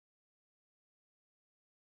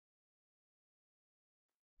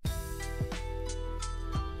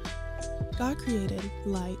God created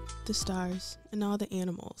light, the stars, and all the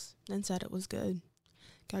animals, and said it was good.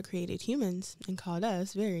 God created humans and called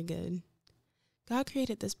us very good. God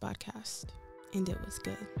created this podcast, and it was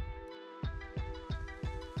good.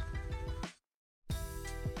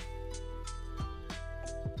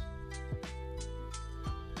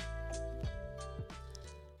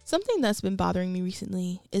 Something that's been bothering me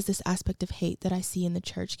recently is this aspect of hate that I see in the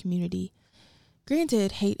church community.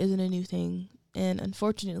 Granted, hate isn't a new thing, and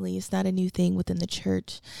unfortunately, it's not a new thing within the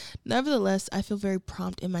church. Nevertheless, I feel very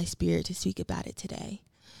prompt in my spirit to speak about it today.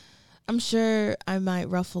 I'm sure I might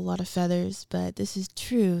ruffle a lot of feathers, but this is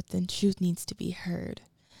truth, and truth needs to be heard.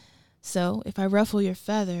 So, if I ruffle your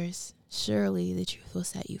feathers, surely the truth will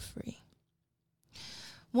set you free.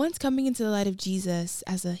 Once coming into the light of Jesus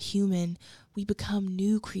as a human, we become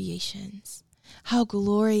new creations. How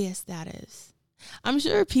glorious that is. I'm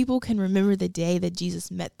sure people can remember the day that Jesus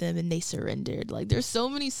met them and they surrendered. Like, there's so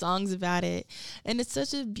many songs about it, and it's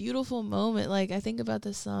such a beautiful moment. Like, I think about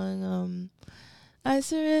the song, I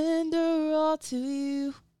surrender all to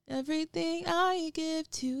you, everything I give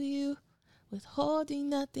to you, withholding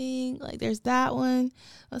nothing. Like, there's that one.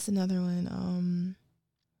 What's another one?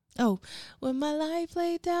 When my life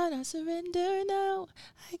laid down, I surrender now.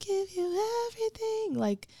 I give you everything.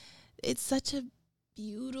 Like, it's such a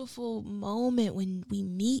beautiful moment when we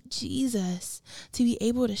meet Jesus, to be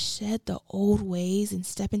able to shed the old ways and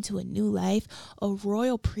step into a new life, a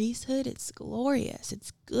royal priesthood. It's glorious.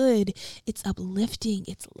 It's good. It's uplifting.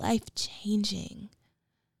 It's life-changing.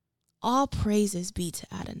 All praises be to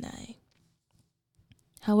Adonai.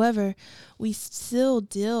 However, we still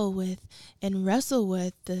deal with and wrestle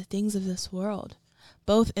with the things of this world,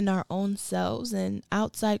 both in our own selves and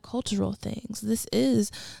outside cultural things. This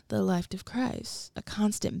is the life of Christ, a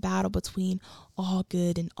constant battle between all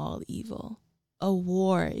good and all evil, a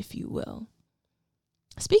war, if you will.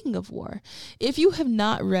 Speaking of war, if you have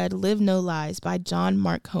not read Live No Lies by John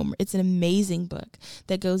Mark Comer, it's an amazing book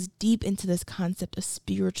that goes deep into this concept of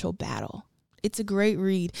spiritual battle. It's a great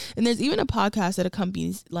read. And there's even a podcast that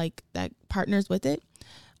accompanies, like, that partners with it,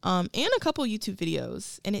 and a couple YouTube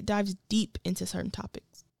videos, and it dives deep into certain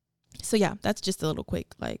topics. So yeah, that's just a little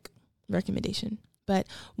quick, recommendation. But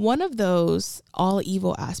one of those all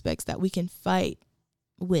evil aspects that we can fight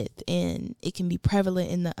with, and it can be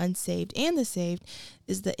prevalent in the unsaved and the saved,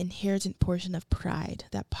 is the inherent portion of pride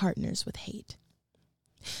that partners with hate.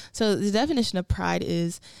 So the definition of pride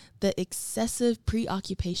is the excessive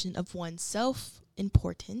preoccupation of one's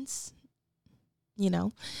self-importance,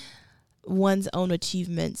 one's own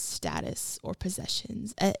achievements, status, or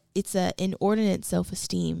possessions. It's an inordinate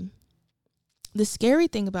self-esteem. The scary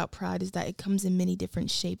thing about pride is that it comes in many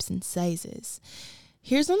different shapes and sizes.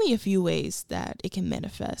 Here's only a few ways that it can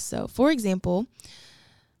manifest. So, for example,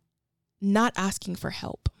 not asking for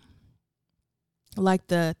help. Like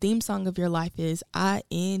the theme song of your life is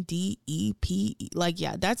INDEPE. Like,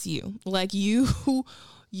 yeah, that's you. Like, you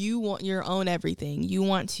want your own everything. You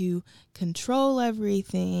want to control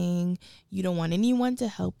everything. You don't want anyone to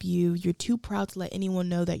help you. You're too proud to let anyone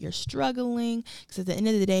know that you're struggling, because at the end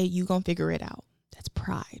of the day, you're going to figure it out. That's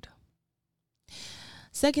pride.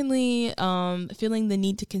 Secondly, feeling the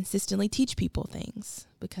need to consistently teach people things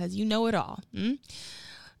because you know it all.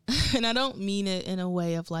 And I don't mean it in a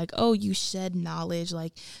way of like, oh, you shed knowledge,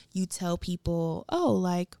 like you tell people, oh,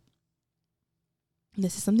 like,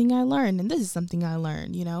 this is something I learned and this is something I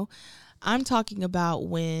learned, I'm talking about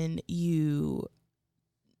when you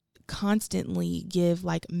constantly give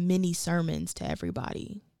like mini sermons to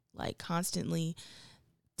everybody, like constantly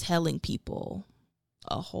telling people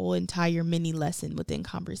a whole entire mini lesson within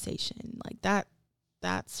conversation. Like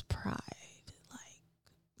that's pride. Like,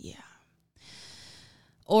 yeah.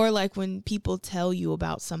 Or like when people tell you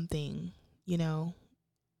about something,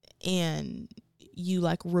 and you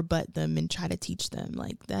like rebut them and try to teach them,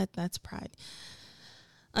 like that's pride.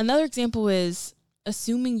 Another example is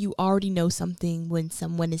assuming you already know something when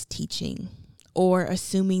someone is teaching, or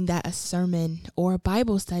assuming that a sermon or a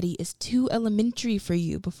Bible study is too elementary for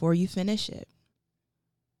you before you finish it.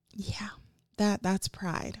 Yeah, that's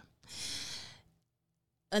pride.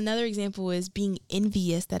 Another example is being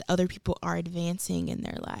envious that other people are advancing in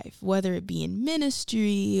their life, whether it be in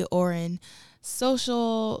ministry or in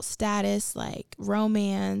social status, like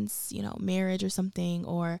romance, marriage or something,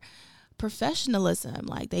 or professionalism,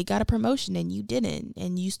 like they got a promotion and you didn't,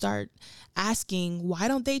 and you start asking, why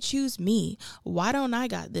don't they choose me? Why don't I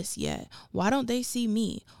got this yet? Why don't they see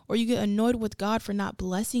me? Or you get annoyed with God for not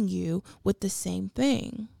blessing you with the same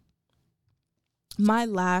thing. My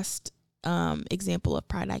last example of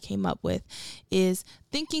pride I came up with is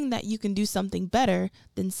thinking that you can do something better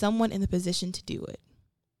than someone in the position to do it.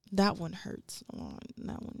 That one hurts.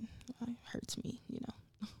 That one hurts me,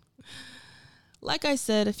 Like I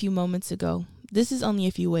said a few moments ago, this is only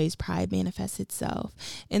a few ways pride manifests itself.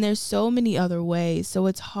 And there's so many other ways. So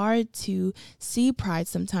it's hard to see pride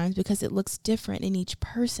sometimes because it looks different in each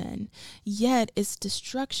person. Yet its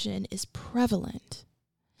destruction is prevalent.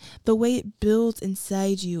 The way it builds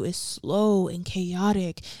inside you is slow and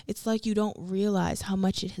chaotic. It's like you don't realize how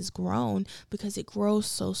much it has grown because it grows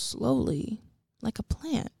so slowly, like a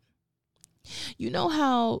plant. You know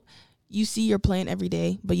how you see your plant every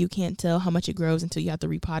day, but you can't tell how much it grows until you have to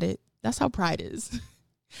repot it? That's how pride is.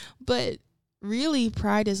 But really,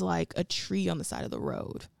 pride is like a tree on the side of the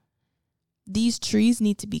road. These trees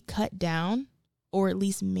need to be cut down or at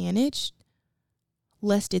least managed,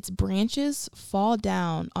 lest its branches fall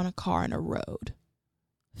down on a car in a road.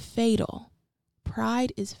 Fatal.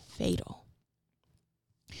 Pride is fatal.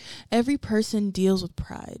 Every person deals with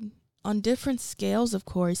pride. On different scales, of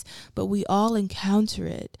course, but we all encounter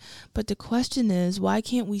it. But the question is, why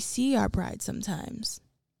can't we see our pride sometimes?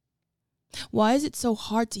 Why is it so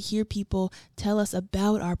hard to hear people tell us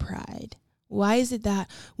about our pride? Why is it that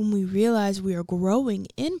when we realize we are growing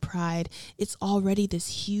in pride, it's already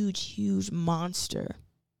this huge, huge monster?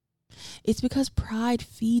 It's because pride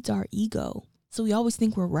feeds our ego, so we always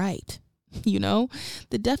think we're right. The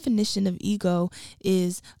definition of ego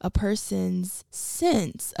is a person's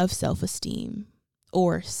sense of self-esteem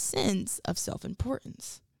or sense of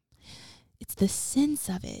self-importance. It's the sense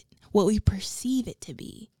of it, what we perceive it to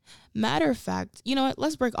be. Matter of fact, you know what?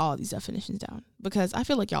 Let's break all of these definitions down because I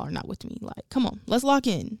feel like y'all are not with me. Like, come on, let's lock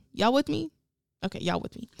in. Y'all with me? Okay, y'all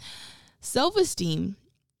with me. Self-esteem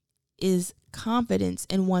is confidence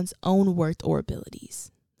in one's own worth or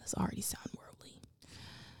abilities. That's already sound worldly.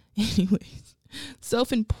 Anyways,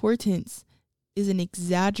 self-importance is an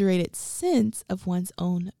exaggerated sense of one's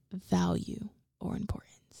own value or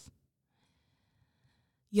importance.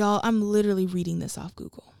 Y'all, I'm literally reading this off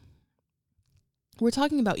Google. We're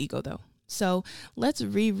talking about ego, though. So let's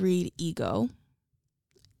reread ego,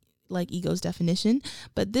 like ego's definition.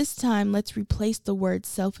 But this time, let's replace the word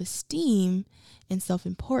self-esteem and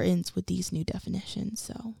self-importance with these new definitions.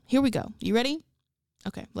 So here we go. You ready?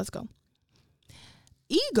 Okay, let's go.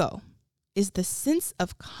 Ego is the sense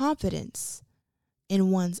of confidence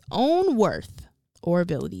in one's own worth or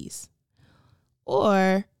abilities.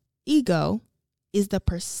 Or ego is the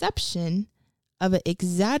perception of an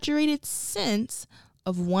exaggerated sense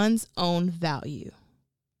of one's own value.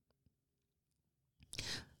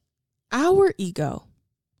 Our ego,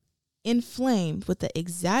 inflamed with the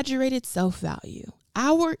exaggerated self-value,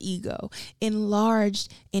 our ego,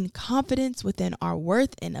 enlarged in confidence within our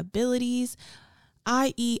worth and abilities,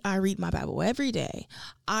 i.e., I read my Bible every day,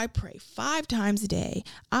 I pray 5 times a day,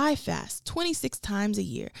 I fast 26 times a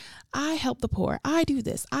year, I help the poor, I do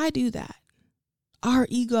this, I do that. Our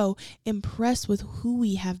ego, impressed with who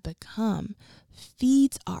we have become,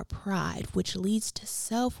 feeds our pride, which leads to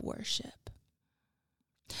self-worship.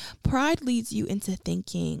 Pride leads you into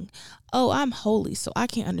thinking, oh, I'm holy, so I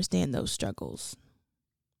can't understand those struggles.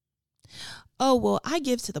 Oh, well, I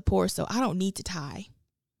give to the poor, so I don't need to tithe.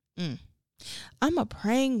 I'm a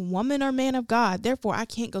praying woman or man of God, therefore I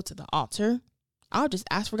can't go to the altar. I'll just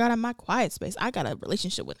ask for God in my quiet space. I got a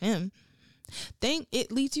relationship with him.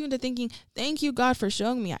 It leads you into thinking, thank you, God, for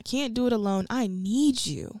showing me I can't do it alone. I need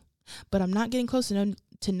you, but I'm not getting close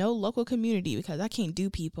to no local community because I can't do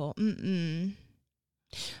people.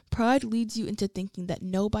 Pride leads you into thinking that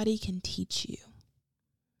nobody can teach you.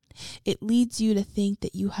 It leads you to think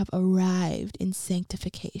that you have arrived in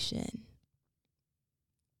sanctification.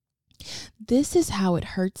 This is how it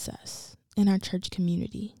hurts us in our church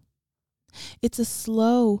community. It's a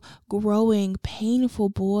slow, growing, painful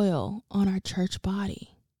boil on our church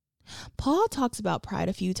body. Paul talks about pride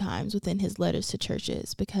a few times within his letters to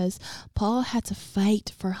churches because Paul had to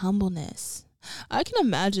fight for humbleness. I can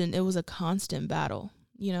imagine it was a constant battle,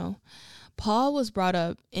 Paul was brought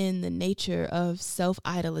up in the nature of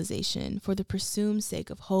self-idolization for the presumed sake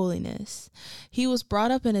of holiness. He was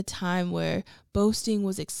brought up in a time where boasting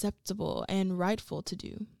was acceptable and rightful to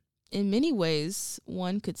do. In many ways,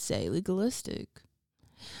 one could say legalistic.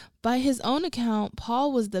 By his own account,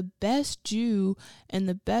 Paul was the best Jew and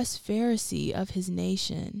the best Pharisee of his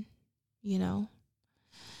nation,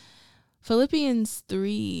 Philippians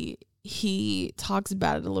 3, he talks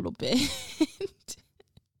about it a little bit.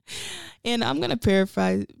 And I'm going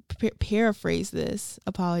to paraphrase this,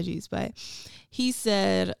 apologies, but He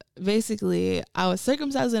said, basically, I was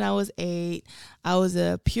circumcised when I was 8. I was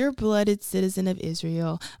a pure-blooded citizen of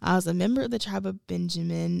Israel. I was a member of the tribe of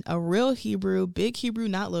Benjamin, a real Hebrew, big Hebrew,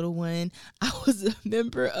 not little one. I was a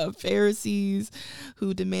member of Pharisees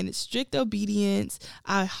who demanded strict obedience.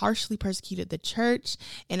 I harshly persecuted the church.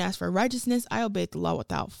 And as for righteousness, I obeyed the law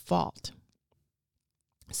without fault.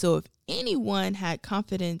 So if anyone had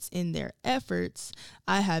confidence in their efforts,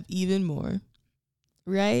 I have even more,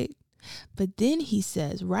 right? But then he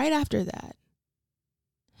says, right after that,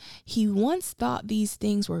 he once thought these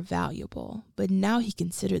things were valuable, but now he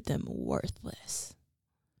considered them worthless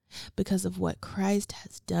because of what Christ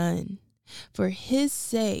has done. For his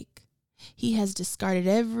sake, he has discarded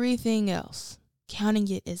everything else, counting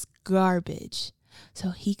it as garbage so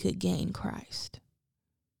he could gain Christ.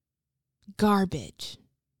 Garbage.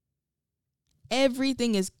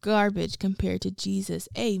 Everything is garbage compared to Jesus.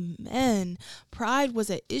 Amen. Pride was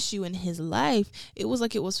an issue in his life. It was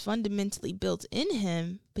like it was fundamentally built in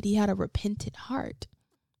him, but he had a repentant heart.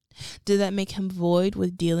 Did that make him void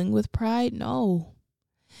with dealing with pride? No.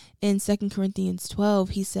 In 2 Corinthians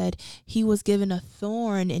 12, he said he was given a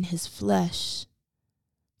thorn in his flesh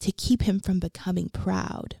to keep him from becoming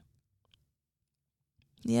proud.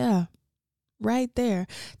 Yeah. Right there,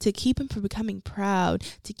 to keep him from becoming proud,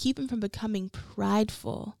 to keep him from becoming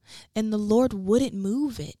prideful. And the Lord wouldn't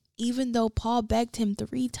move it, even though Paul begged him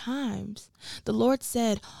 3 times. The Lord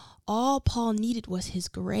said all Paul needed was his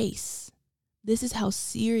grace. This is how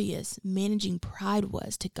serious managing pride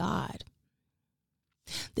was to God.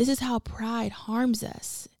 This is how pride harms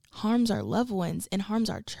us, harms our loved ones, and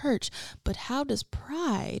harms our church. But how does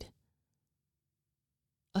pride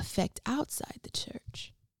affect outside the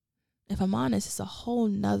church? If I'm honest, it's a whole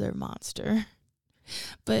nother monster.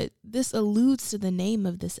 But this alludes to the name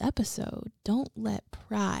of this episode. Don't let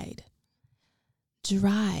pride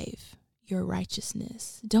drive your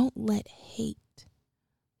righteousness. Don't let hate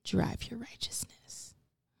drive your righteousness.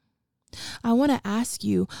 I want to ask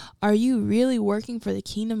you, are you really working for the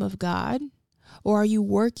kingdom of God? Or are you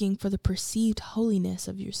working for the perceived holiness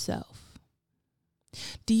of yourself?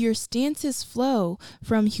 Do your stances flow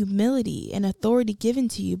from humility and authority given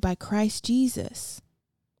to you by Christ Jesus?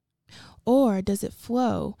 Or does it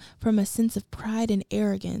flow from a sense of pride and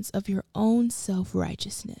arrogance of your own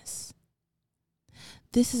self-righteousness?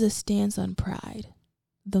 This is a stance on pride,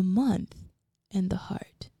 the month, and the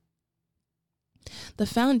heart. The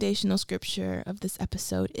foundational scripture of this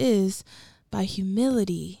episode is, by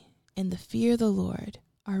humility and the fear of the Lord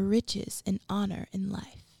are riches and honor in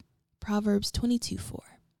life. Proverbs 22:4.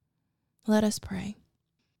 Let us pray.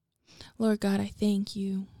 Lord God, I thank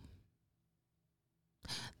you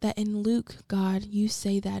that in Luke, God, you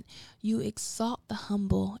say that you exalt the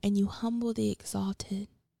humble and you humble the exalted.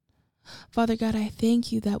 Father God, I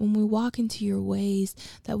thank you that when we walk into your ways,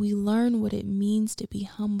 that we learn what it means to be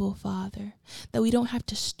humble, Father, that we don't have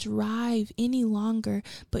to strive any longer,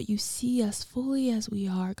 but you see us fully as we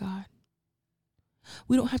are, God.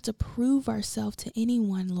 We don't have to prove ourselves to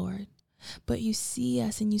anyone, Lord, but you see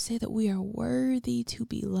us and you say that we are worthy to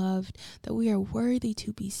be loved, that we are worthy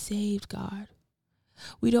to be saved, God.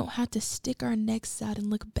 We don't have to stick our necks out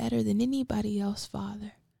and look better than anybody else,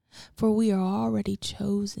 Father, for we are already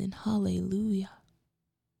chosen. Hallelujah.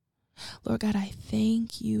 Lord God, I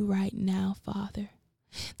thank you right now, Father,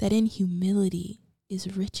 that in humility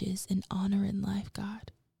is riches and honor in life,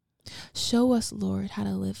 God. Show us, Lord, how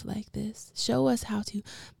to live like this. Show us how to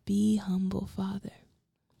be humble, Father.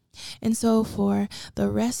 And so for the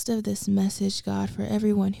rest of this message, God, for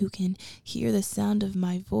everyone who can hear the sound of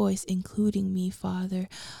my voice, including me, Father,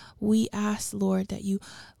 we ask, Lord, that you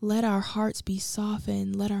let our hearts be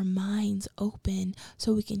softened, let our minds open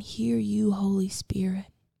so we can hear you, Holy Spirit.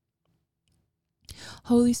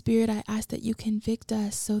 Holy Spirit, I ask that you convict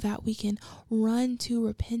us so that we can run to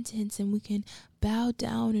repentance and we can bow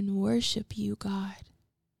down and worship you, God.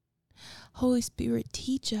 Holy Spirit,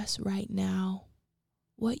 teach us right now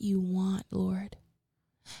what you want, Lord.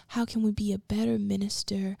 How can we be a better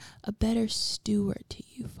minister, a better steward to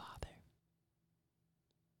you, Father?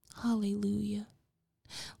 Hallelujah.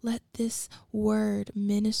 Let this word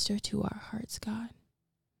minister to our hearts, God.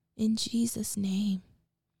 In Jesus' name.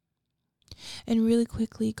 And really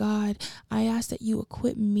quickly, God, I ask that you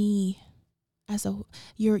equip me as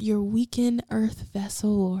your weakened earth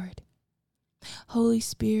vessel, Lord. Holy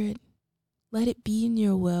Spirit, let it be in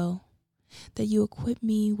your will that you equip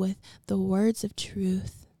me with the words of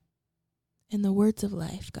truth and the words of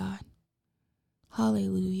life, God.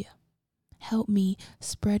 Hallelujah. Help me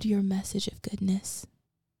spread your message of goodness.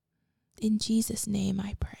 In Jesus' name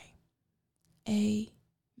I pray.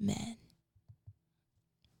 Amen.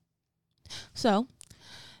 So,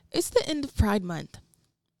 it's the end of Pride Month.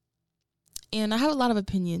 And I have a lot of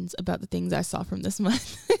opinions about the things I saw from this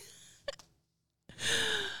month. There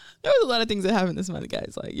was a lot of things that happened this month,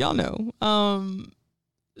 guys. Like, y'all know.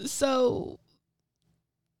 So,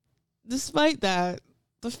 despite that,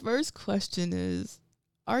 the first question is,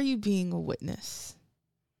 are you being a witness?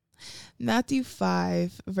 Matthew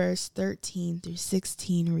 5, verse 13 through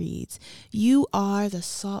 16 reads, "You are the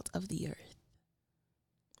salt of the earth.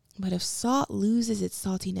 But if salt loses its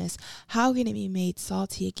saltiness, how can it be made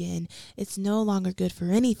salty again? It's no longer good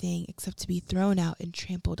for anything except to be thrown out and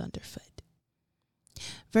trampled underfoot."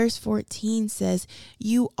 Verse 14 says,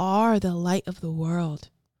 "You are the light of the world.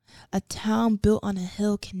 A town built on a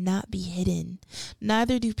hill cannot be hidden.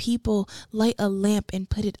 Neither do people light a lamp and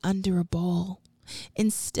put it under a bowl.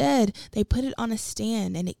 Instead, they put it on a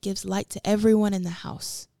stand, and it gives light to everyone in the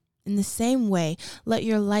house. In the same way, let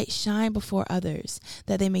your light shine before others,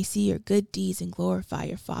 that they may see your good deeds and glorify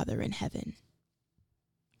your Father in heaven."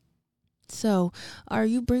 So, are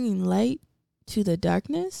you bringing light to the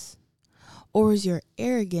darkness? Or is your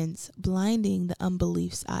arrogance blinding the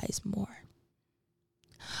unbelief's eyes more?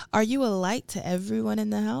 Are you a light to everyone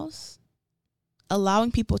in the house?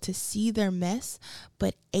 Allowing people to see their mess,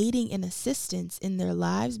 but aiding in assistance in their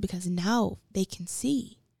lives because now they can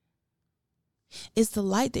see? Is the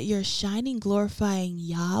light that you're shining glorifying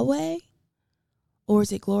Yahweh? Or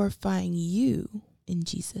is it glorifying you in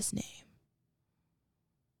Jesus' name?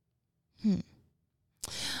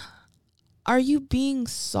 Are you being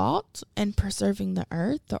salt and preserving the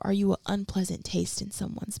earth, or are you an unpleasant taste in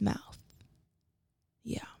someone's mouth?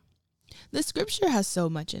 Yeah. The scripture has so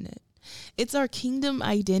much in it. It's our kingdom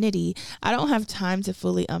identity. I don't have time to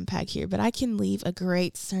fully unpack here, but I can leave a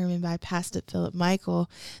great sermon by Pastor Philip Michael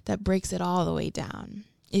that breaks it all the way down.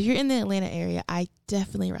 If you're in the Atlanta area, I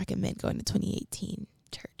definitely recommend going to 2018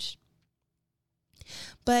 church.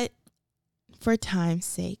 But for time's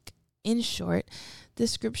sake, in short, the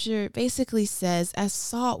scripture basically says, as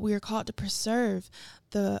salt, we are called to preserve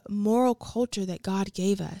the moral culture that God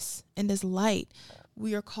gave us. And as light,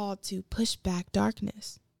 we are called to push back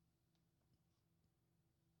darkness.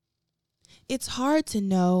 It's hard to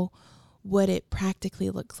know what it practically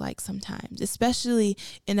looks like sometimes, especially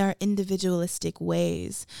in our individualistic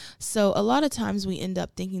ways. So a lot of times we end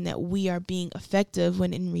up thinking that we are being effective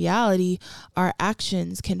when in reality, our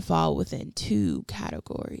actions can fall within two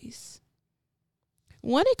categories.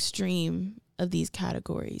 One extreme of these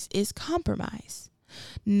categories is compromise,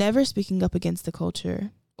 never speaking up against the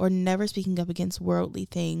culture or never speaking up against worldly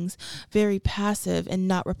things, very passive and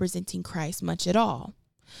not representing Christ much at all.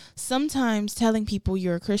 Sometimes telling people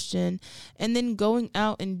you're a Christian and then going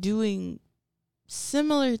out and doing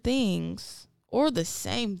similar things or the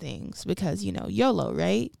same things because, YOLO,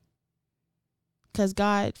 right? Because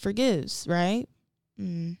God forgives, right?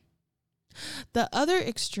 The other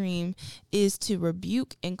extreme is to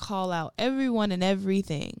rebuke and call out everyone and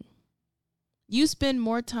everything. You spend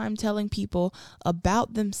more time telling people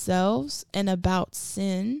about themselves and about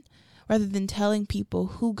sin rather than telling people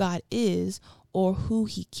who God is or who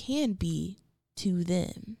he can be to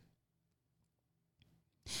them.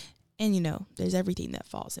 And there's everything that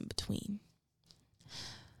falls in between.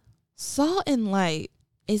 Salt and light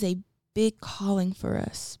is a big calling for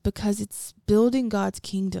us because it's building God's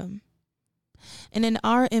kingdom. And in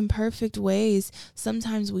our imperfect ways,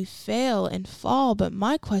 sometimes we fail and fall. But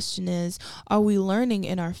my question is, are we learning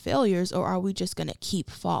in our failures, or are we just going to keep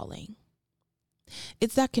falling?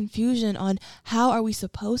 It's that confusion on how are we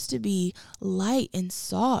supposed to be light and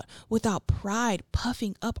salt without pride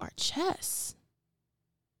puffing up our chests?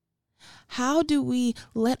 How do we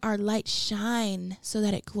let our light shine so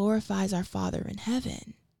that it glorifies our Father in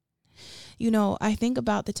heaven? I think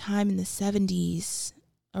about the time in the 70s,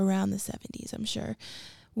 around the 70s, I'm sure,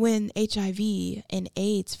 when HIV and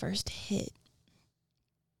AIDS first hit.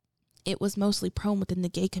 It was mostly prone within the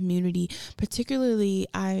gay community, particularly,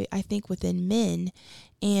 I think, within men,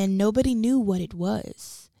 and nobody knew what it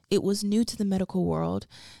was. It was new to the medical world,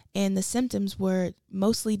 and the symptoms were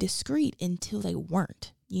mostly discreet until they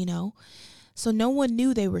weren't, So no one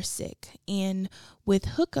knew they were sick, and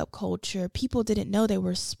with hookup culture, people didn't know they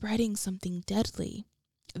were spreading something deadly.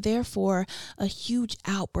 Therefore, a huge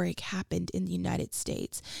outbreak happened in the United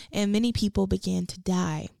States, and many people began to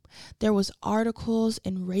die. There was articles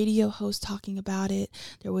and radio hosts talking about it.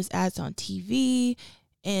 There was ads on TV,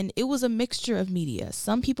 and it was a mixture of media.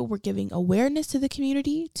 Some people were giving awareness to the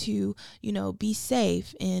community to, be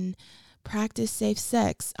safe and practice safe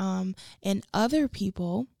sex. And other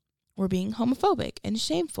people were being homophobic and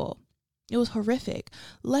shameful. It was horrific.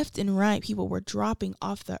 Left and right, people were dropping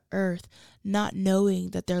off the earth, not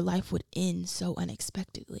knowing that their life would end so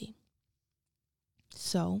unexpectedly.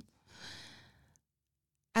 So,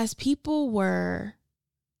 as people were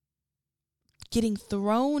getting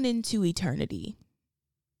thrown into eternity,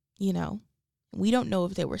 we don't know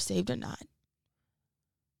if they were saved or not.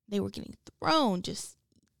 They were getting thrown, just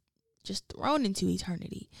thrown into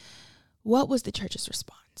eternity. What was the church's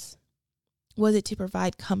response? Was it to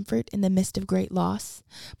provide comfort in the midst of great loss,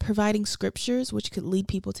 providing scriptures which could lead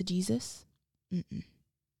people to Jesus?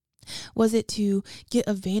 Was it to get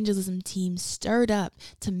evangelism teams stirred up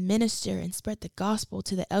to minister and spread the gospel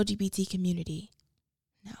to the LGBT community?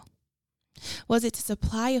 No. Was it to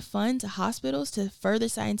supply a fund to hospitals to further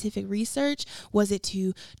scientific research? Was it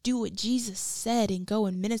to do what Jesus said and go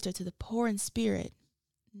and minister to the poor in spirit?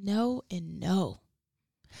 No and no.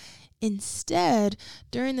 Instead,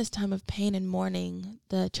 during this time of pain and mourning,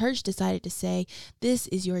 the church decided to say, this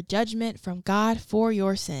is your judgment from God for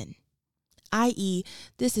your sin, i.e.,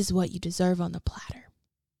 this is what you deserve on the platter.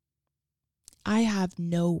 I have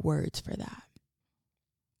no words for that.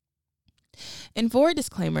 And for a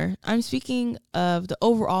disclaimer, I'm speaking of the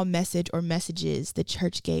overall message or messages the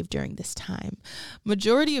church gave during this time.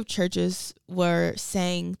 Majority of churches were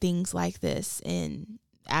saying things like this and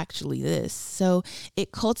actually this. So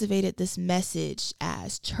it cultivated this message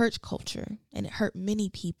as church culture, and it hurt many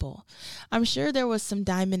people. I'm sure there was some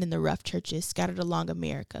diamond in the rough churches scattered along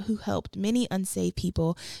America who helped many unsaved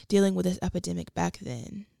people dealing with this epidemic back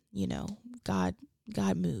then. God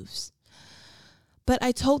moves. But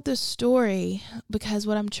I told this story because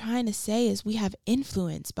what I'm trying to say is we have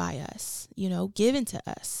influence by us, given to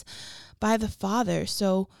us by the Father.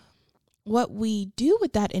 So what we do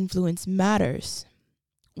with that influence matters.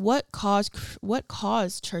 What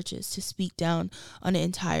caused churches to speak down on an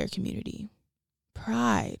entire community?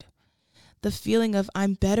 Pride, the feeling of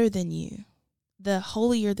I'm better than you, the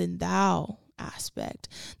holier than thou aspect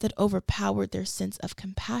that overpowered their sense of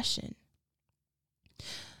compassion.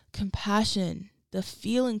 Compassion, the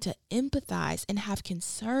feeling to empathize and have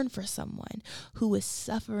concern for someone who is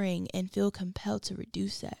suffering and feel compelled to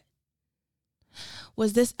reduce it.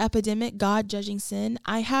 Was this epidemic God judging sin?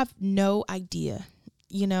 I have no idea.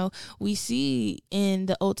 We see in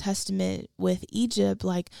the Old Testament with Egypt,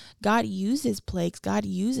 like God uses plagues, God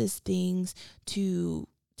uses things to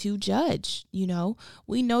judge,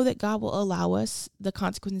 We know that God will allow us the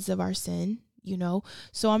consequences of our sin,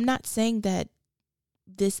 So I'm not saying that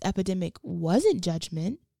this epidemic wasn't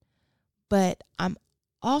judgment, but I'm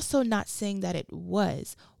also not saying that it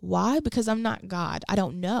was. Why? Because I'm not God. I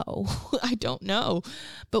don't know. I don't know.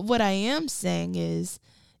 But what I am saying is,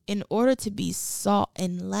 in order to be salt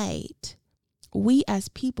and light, we as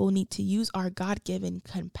people need to use our God-given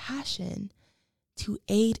compassion to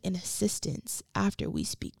aid in assistance after we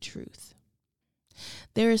speak truth.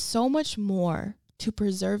 There is so much more to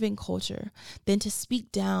preserving culture than to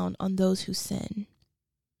speak down on those who sin.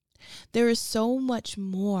 There is so much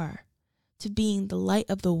more to being the light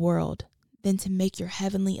of the world than to make your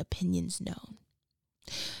heavenly opinions known.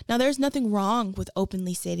 Now, there's nothing wrong with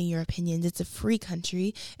openly stating your opinions. It's a free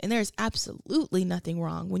country, and there's absolutely nothing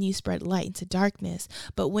wrong when you spread light into darkness.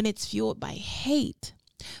 But when it's fueled by hate,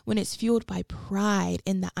 when it's fueled by pride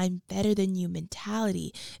and the I'm better than you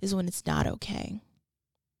mentality is when it's not okay.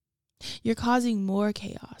 You're causing more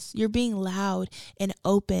chaos. You're being loud and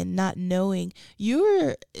open, not knowing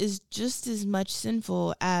you're is just as much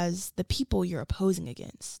sinful as the people you're opposing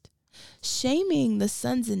against. Shaming the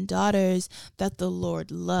sons and daughters that the Lord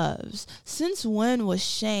loves. Since when was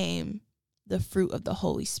shame the fruit of the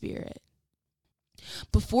Holy Spirit?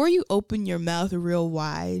 Before you open your mouth real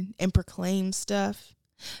wide and proclaim stuff,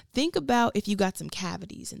 think about if you got some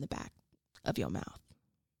cavities in the back of your mouth.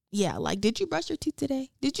 Yeah, like, did you brush your teeth today?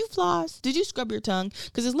 Did you floss? Did you scrub your tongue?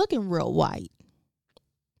 Because it's looking real white.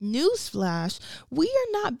 Newsflash, we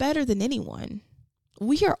are not better than anyone.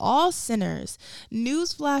 We are all sinners.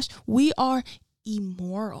 Newsflash, we are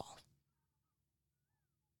immoral.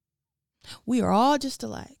 We are all just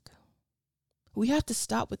alike. We have to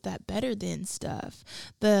stop with that better than stuff.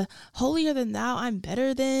 The holier than thou, I'm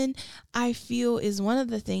better than, I feel is one of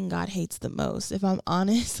the things God hates the most. If I'm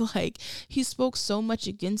honest, he spoke so much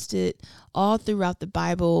against it all throughout the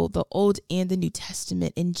Bible, the Old and the New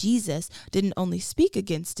Testament. And Jesus didn't only speak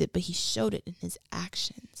against it, but he showed it in his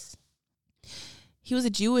actions. He was a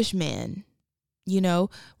Jewish man,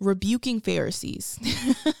 rebuking Pharisees.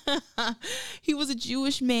 He was a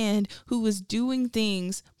Jewish man who was doing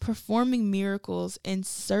things, performing miracles, and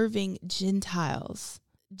serving Gentiles.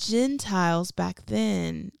 Gentiles back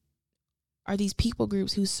then are these people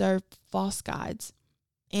groups who serve false gods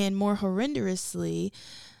and more horrendously,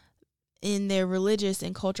 in their religious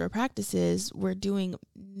and cultural practices, were doing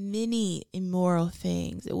many immoral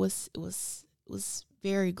things. It was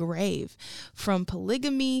very grave, from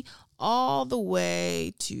polygamy all the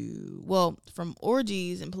way to, well, from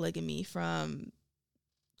orgies and polygamy, from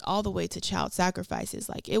all the way to child sacrifices.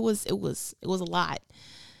 Like it was a lot.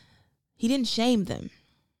 He didn't shame them.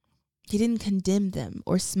 He didn't condemn them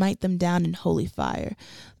or smite them down in holy fire,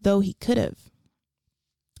 though he could have.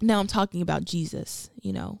 Now I'm talking about Jesus.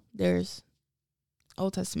 There's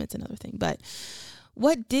Old Testament's another thing. But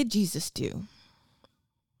what did Jesus do?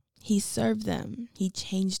 He served them. He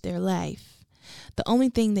changed their life. The only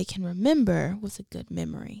thing they can remember was a good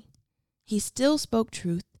memory. He still spoke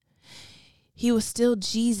truth. He was still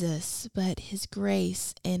Jesus, but his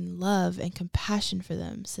grace and love and compassion for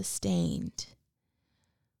them sustained.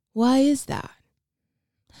 Why is that?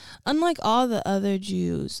 Unlike all the other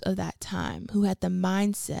Jews of that time who had the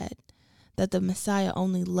mindset that the Messiah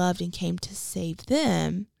only loved and came to save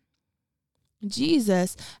them,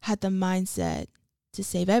 Jesus had the mindset to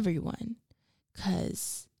save everyone,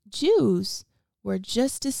 because Jews were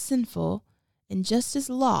just as sinful and just as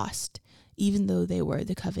lost, even though they were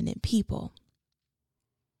the covenant people.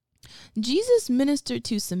 Jesus ministered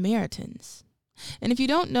to Samaritans. And if you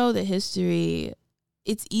don't know the history,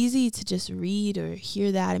 it's easy to just read or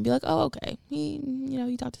hear that and be like, oh, okay, he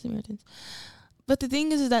talked to Samaritans. But the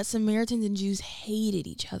thing is that Samaritans and Jews hated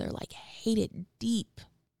each other, hated deep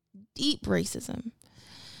racism.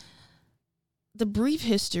 The brief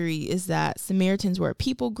history is that Samaritans were a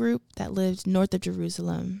people group that lived north of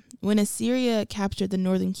Jerusalem. When Assyria captured the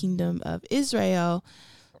northern kingdom of Israel,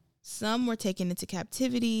 some were taken into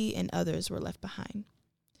captivity and others were left behind.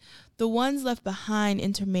 The ones left behind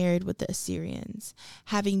intermarried with the Assyrians,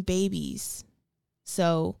 having babies,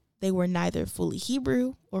 so they were neither fully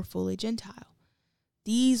Hebrew or fully Gentile.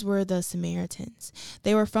 These were the Samaritans.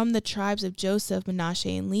 They were from the tribes of Joseph, Manasseh,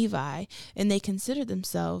 and Levi, and they considered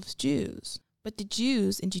themselves Jews. But the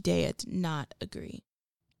Jews in Judea did not agree.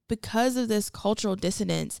 Because of this cultural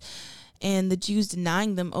dissonance and the Jews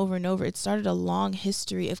denying them over and over, it started a long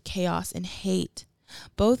history of chaos and hate.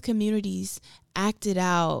 Both communities acted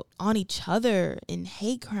out on each other in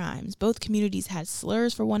hate crimes. Both communities had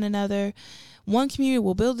slurs for one another. One community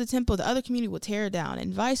will build the temple, the other community will tear it down,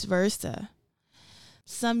 and vice versa.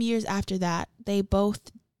 Some years after that, they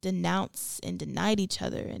both denounced and denied each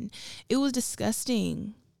other, and it was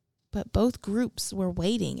disgusting. But both groups were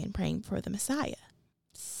waiting and praying for the Messiah.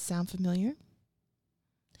 Sound familiar?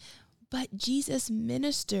 But Jesus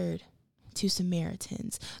ministered to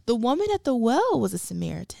Samaritans. The woman at the well was a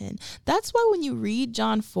Samaritan. That's why when you read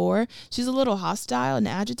John 4, she's a little hostile and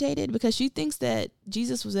agitated because she thinks that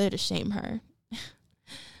Jesus was there to shame her.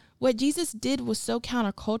 What Jesus did was so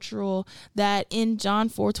countercultural that in John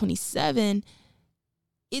 4:27,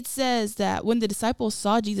 it says that when the disciples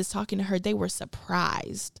saw Jesus talking to her, they were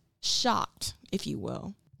surprised, shocked, if you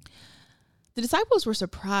will. The disciples were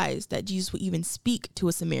surprised that Jesus would even speak to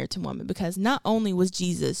a Samaritan woman, because not only was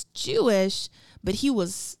Jesus Jewish, but he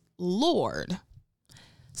was Lord.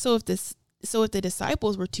 So if the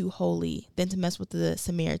disciples were too holy then to mess with the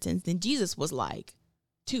Samaritans, then Jesus was like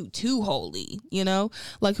too holy,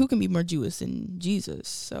 like who can be more Jewish than Jesus?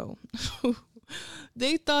 So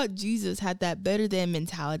they thought Jesus had that better than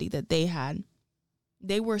mentality that they had.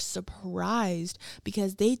 They were surprised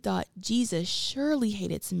because they thought Jesus surely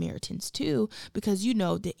hated Samaritans too, because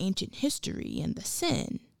the ancient history and the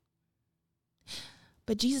sin.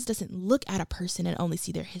 But Jesus doesn't look at a person and only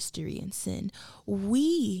see their history and sin.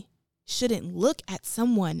 We shouldn't look at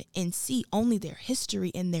someone and see only their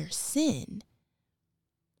history and their sin.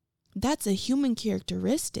 That's a human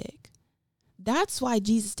characteristic. That's why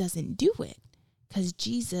Jesus doesn't do it, because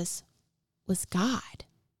Jesus was God.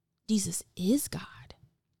 Jesus is God.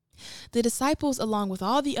 The disciples, along with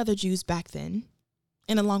all the other Jews back then,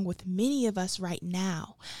 and along with many of us right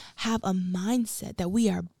now, have a mindset that we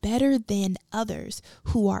are better than others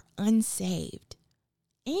who are unsaved.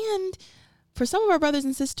 And for some of our brothers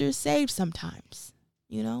and sisters, saved sometimes,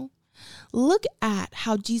 Look at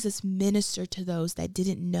how Jesus ministered to those that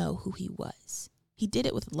didn't know who he was. He did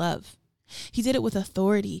it with love. He did it with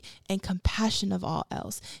authority and compassion of all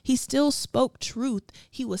else. He still spoke truth.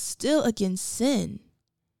 He was still against sin.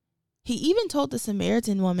 He even told the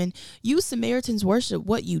Samaritan woman, "You Samaritans worship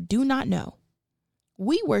what you do not know.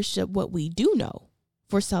 We worship what we do know,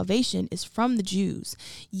 for salvation is from the Jews.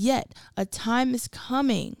 Yet a time is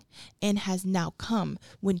coming and has now come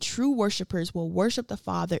when true worshipers will worship the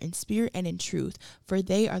Father in spirit and in truth, for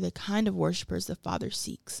they are the kind of worshipers the Father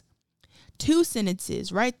seeks." 2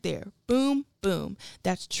 sentences right there. Boom, boom.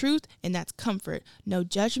 That's truth and that's comfort. No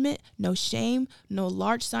judgment, no shame, no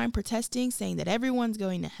large sign protesting saying that everyone's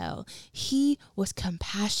going to hell. He was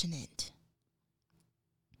compassionate.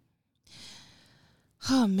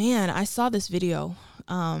 Oh man, I saw this video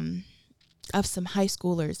of some high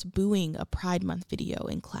schoolers booing a Pride Month video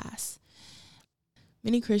in class.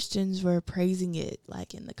 Many Christians were praising it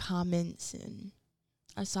like in the comments, and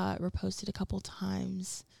I saw it reposted a couple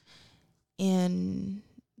times, and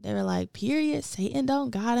they were like, period, Satan don't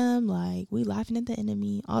got him, like we laughing at the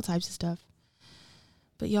enemy, all types of stuff.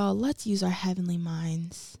 But y'all, let's use our heavenly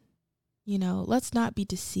minds. You know, let's not be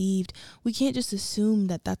deceived. We can't just assume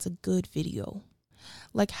that that's a good video.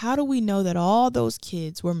 Like, how do we know that all those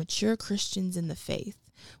kids were mature Christians in the faith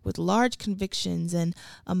with large convictions and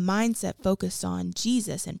a mindset focused on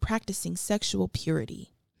Jesus and practicing sexual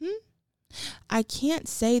purity? I can't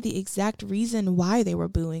say the exact reason why they were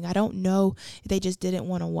booing. I don't know if they just didn't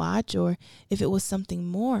want to watch or if it was something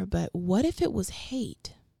more, but what if it was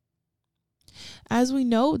hate? As we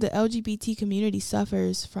know, the LGBT community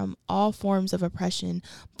suffers from all forms of oppression,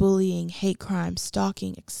 bullying, hate crimes,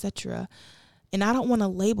 stalking, etc. And I don't want to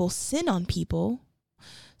label sin on people,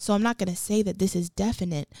 so I'm not going to say that this is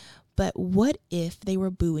definite, but what if they were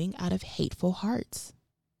booing out of hateful hearts,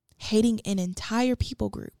 hating an entire people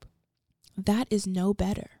group? That is no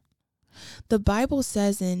better. The Bible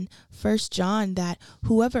says in 1 John that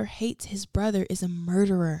whoever hates his brother is a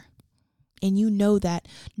murderer. And you know that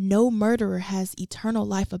no murderer has eternal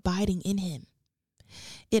life abiding in him.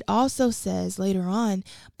 It also says later on,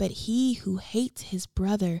 but he who hates his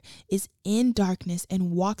brother is in darkness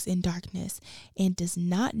and walks in darkness and does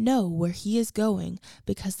not know where he is going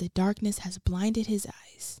because the darkness has blinded his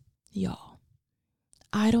eyes. Y'all,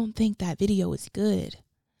 I don't think that video is good.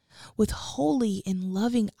 With holy and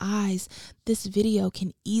loving eyes, this video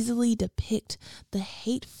can easily depict the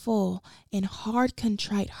hateful and hard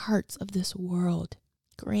contrite hearts of this world.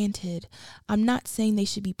 Granted, I'm not saying they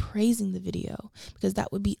should be praising the video because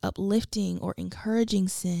that would be uplifting or encouraging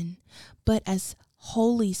sin. But as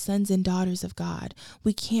holy sons and daughters of God,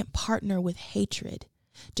 we can't partner with hatred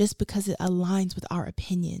just because it aligns with our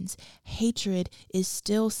opinions. Hatred is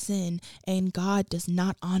still sin, and God does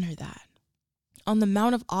not honor that. On the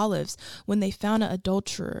Mount of Olives, when they found an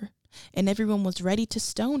adulterer and everyone was ready to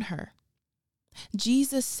stone her,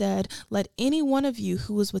 Jesus said, let any one of you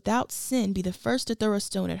who is without sin be the first to throw a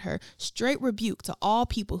stone at her. Straight rebuke to all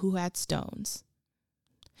people who had stones.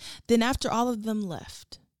 Then after all of them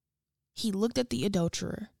left, he looked at the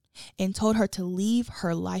adulterer and told her to leave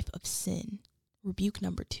her life of sin. Rebuke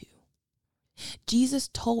number 2. Jesus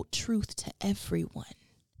told truth to everyone.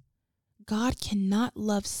 God cannot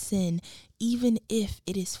love sin even if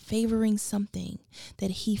it is favoring something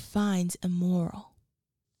that he finds immoral.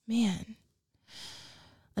 Man.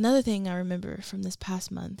 Another thing I remember from this past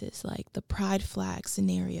month is like the pride flag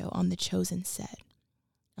scenario on The Chosen set.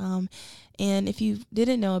 And if you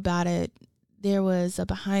didn't know about it, there was a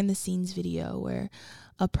behind the scenes video where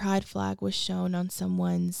a pride flag was shown on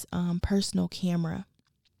someone's personal camera.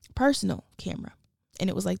 And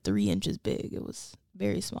it was like 3 inches big. It was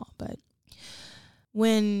very small. But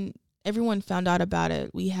when everyone found out about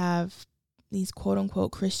it, we have these quote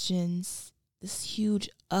unquote Christians, this huge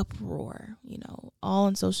uproar, all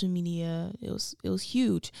on social media. It was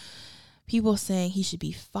huge. People saying he should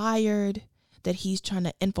be fired, that he's trying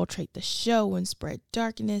to infiltrate the show and spread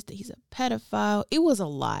darkness, that he's a pedophile. It was a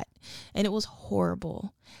lot, and it was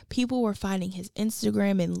horrible. People were finding his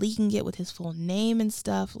Instagram and leaking it with his full name and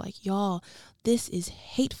stuff. Like, y'all, this is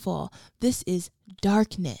hateful. This is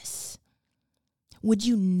darkness. Would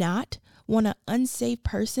you not want an unsaved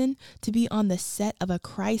person to be on the set of a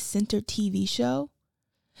Christ-centered TV show,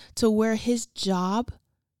 to where his job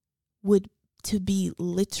would to be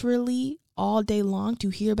literally all day long to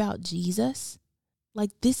hear about Jesus?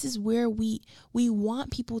 Like, this is where we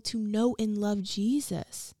want people to know and love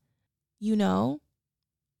Jesus,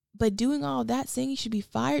 But doing all that, saying he should be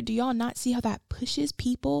fired, do y'all not see how that pushes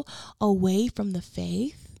people away from the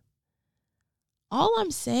faith? All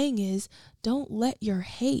I'm saying is, don't let your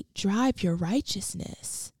hate drive your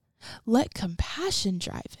righteousness. Let compassion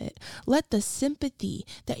drive it. Let the sympathy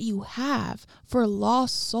that you have for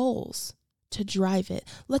lost souls to drive it.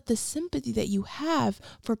 Let the sympathy that you have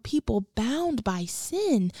for people bound by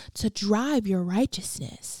sin to drive your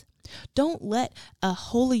righteousness. Don't let a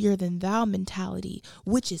holier than thou mentality,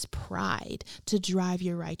 which is pride, to drive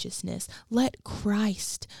your righteousness. Let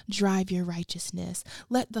Christ drive your righteousness.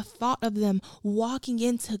 Let the thought of them walking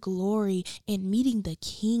into glory and meeting the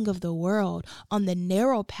King of the world on the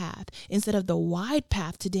narrow path instead of the wide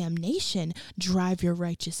path to damnation drive your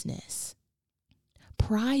righteousness.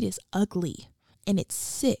 pride is ugly and it's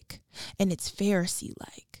sick and it's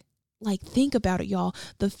Pharisee-like. Like, think about it, y'all.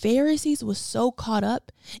 The Pharisees was so caught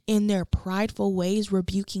up in their prideful ways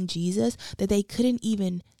rebuking Jesus that they couldn't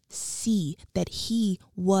even see that he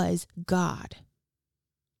was God.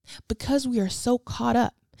 Because we are so caught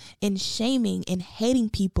up in shaming and hating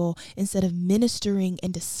people instead of ministering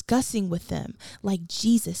and discussing with them like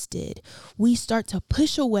Jesus did, we start to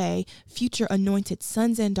push away future anointed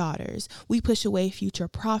sons and daughters. We push away future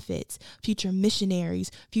prophets, future missionaries,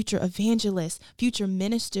 future evangelists, future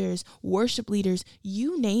ministers, worship leaders,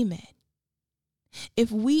 you name it.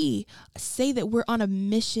 If we say that we're on a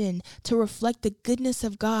mission to reflect the goodness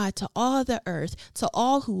of God to all the earth, to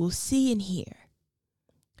all who will see and hear,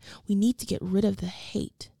 we need to get rid of the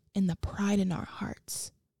hate and the pride in our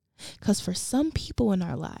hearts. Because for some people in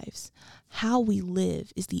our lives, how we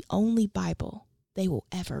live is the only Bible they will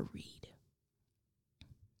ever read.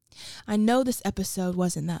 I know this episode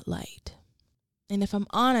wasn't that light. And if I'm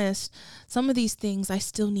honest, some of these things I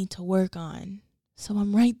still need to work on. So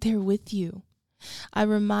I'm right there with you. I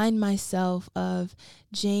remind myself of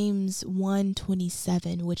James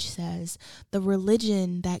 1:27, which says, "The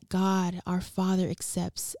religion that God our Father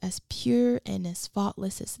accepts as pure and as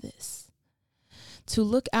faultless as this: to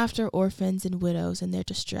look after orphans and widows in their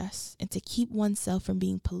distress, and to keep oneself from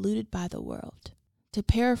being polluted by the world." To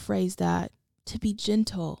paraphrase that, to be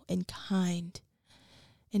gentle and kind,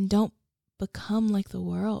 and don't become like the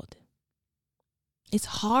world. It's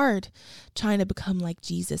hard trying to become like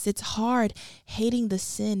Jesus. It's hard hating the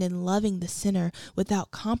sin and loving the sinner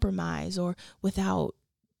without compromise or without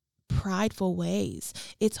prideful ways.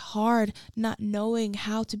 It's hard not knowing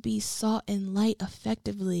how to be salt and light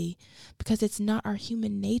effectively because it's not our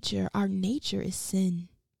human nature. Our nature is sin.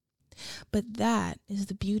 But that is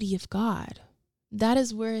the beauty of God. That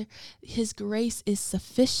is where his grace is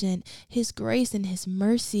sufficient, his grace and his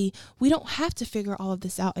mercy. We don't have to figure all of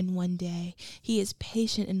this out in one day. He is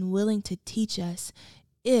patient and willing to teach us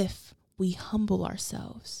if we humble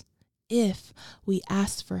ourselves, if we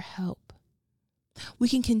ask for help. We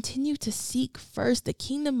can continue to seek first the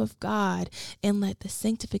kingdom of God and let the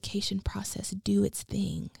sanctification process do its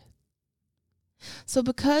thing. So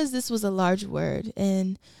because this was a large word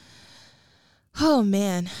and oh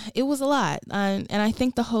man, it was a lot. And I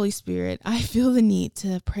thank the Holy Spirit. I feel the need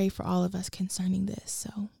to pray for all of us concerning this.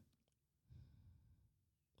 So,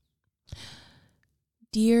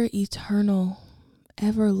 dear eternal,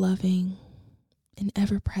 ever loving, and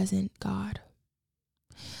ever present God,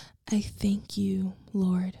 I thank you,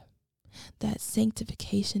 Lord, that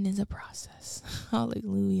sanctification is a process.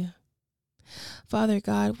 Hallelujah. Father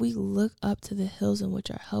God, we look up to the hills in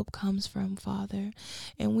which our help comes from, Father,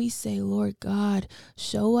 and we say, Lord God,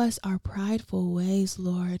 show us our prideful ways,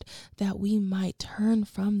 Lord, that we might turn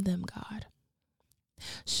from them, God.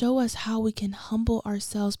 Show us how we can humble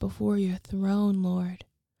ourselves before your throne, Lord.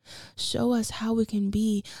 Show us how we can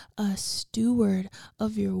be a steward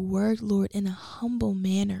of your word, Lord, in a humble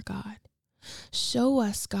manner, God. Show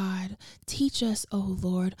us, God. Teach us, oh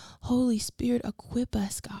Lord. Holy Spirit, equip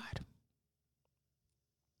us, God.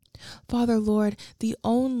 Father, Lord, the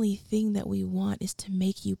only thing that we want is to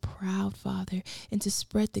make you proud, Father, and to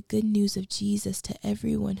spread the good news of Jesus to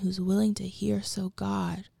everyone who's willing to hear. So,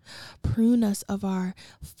 God, prune us of our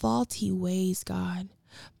faulty ways, God.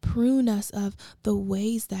 Prune us of the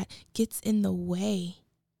ways that gets in the way,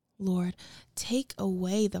 Lord. Take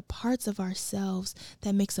away the parts of ourselves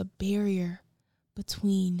that makes a barrier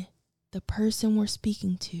between the person we're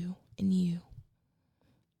speaking to and you.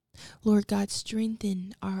 Lord God,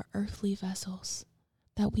 strengthen our earthly vessels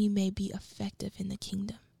that we may be effective in the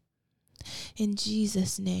kingdom. In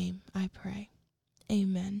Jesus' name I pray.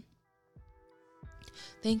 Amen.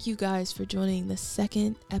 Thank you guys for joining the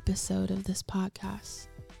second episode of this podcast.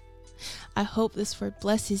 I hope this word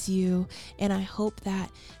blesses you, and I hope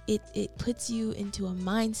that it puts you into a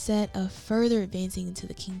mindset of further advancing into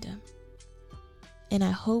the kingdom. And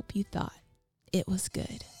I hope you thought it was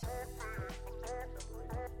good.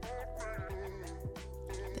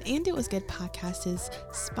 The And It Was Good podcast is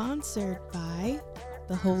sponsored by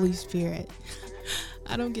the Holy Spirit.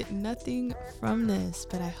 I don't get nothing from this,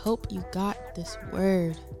 but I hope you got this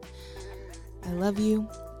word. I love you.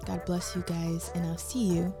 God bless you guys, and I'll see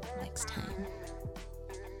you next time.